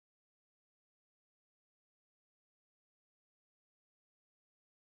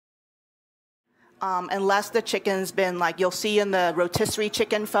unless the chicken's been like you'll see in the rotisserie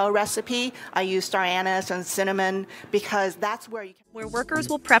chicken pho recipe. I use star anise and cinnamon because that's where workers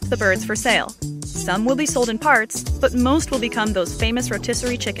will prep the birds for sale. Some will be sold in parts, but most will become those famous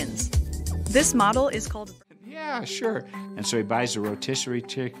rotisserie chickens. This model is called... Yeah, sure. And so he buys a rotisserie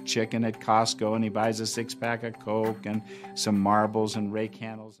chicken at Costco, and he buys a 6-pack of Coke and some marbles and rake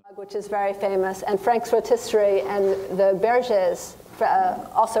handles. Which is very famous, and Frank's Rotisserie and the Berger's,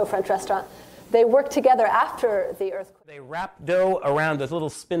 also a French restaurant, they worked together after the earthquake. They wrap dough around a little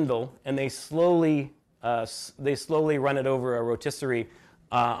spindle, and they slowly run it over a rotisserie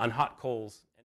on hot coals.